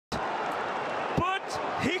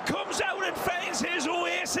He comes out and finds his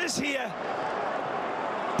oasis here.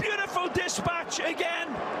 Beautiful dispatch again.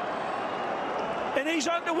 And he's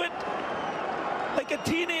onto it like a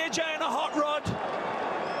teenager in a hot rod.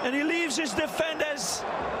 And he leaves his defenders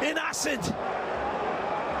in acid.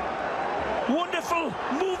 Wonderful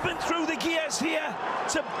movement through the gears here.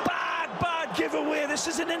 It's a bad giveaway. This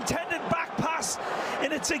is an intended back pass,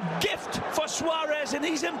 and it's a gift for Suarez, and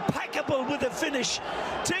he's impeccable with the finish.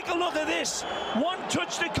 Take a look at this. One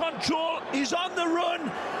touch to control. He's on the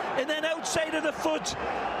run, and then outside of the foot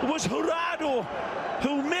was Jurado,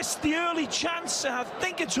 who missed the early chance. I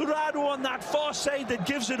think it's Jurado on that far side that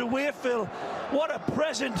gives it away, Phil. What a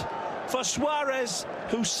present for Suarez,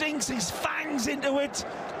 who sinks his fangs into it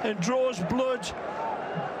and draws blood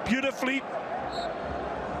beautifully.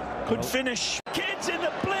 Good finish. Kids in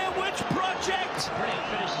the Blair Witch Project.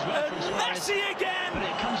 And Messi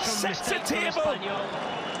again sets the table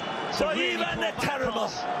for Ivan the Terrible.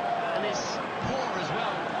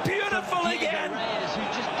 Beautiful again.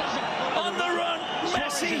 On the run,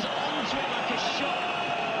 Messi.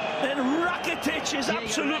 And Rakitic is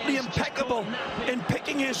absolutely impeccable in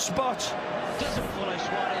picking his spot.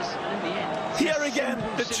 Here again,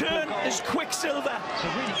 the turn is quicksilver.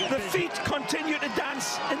 The feet continue to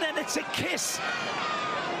dance, and then it's a kiss.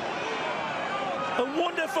 A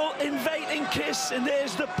wonderful, inviting kiss, and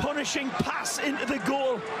there's the punishing pass into the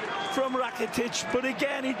goal from Rakitic. But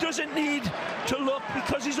again, he doesn't need to look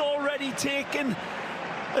because he's already taken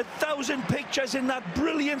 1,000 pictures in that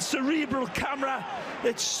brilliant cerebral camera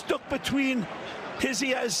that's stuck between his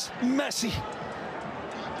ears, Messi,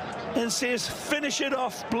 and says, finish it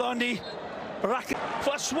off, Blondie.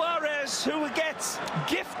 For Suarez, who gets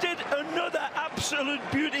gifted another absolute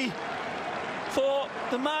beauty for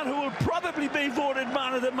the man who will probably be voted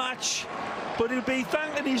man of the match, but he'll be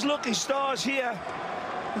thanking his lucky stars here.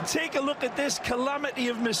 And take a look at this calamity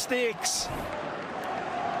of mistakes.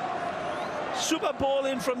 Super ball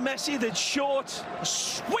in from Messi that's short, a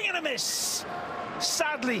swing and a miss,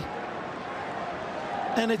 sadly.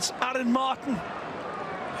 And it's Aaron Martin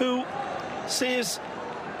who says,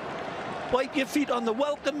 wipe your feet on the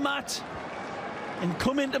welcome mat and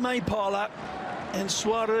come into my parlour. And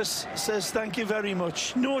Suarez says, thank you very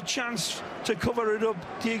much. No chance to cover it up,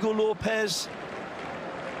 Diego Lopez.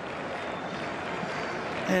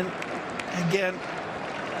 And again,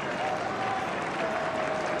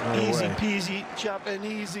 easy peasy,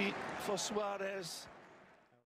 Japanese for Suarez.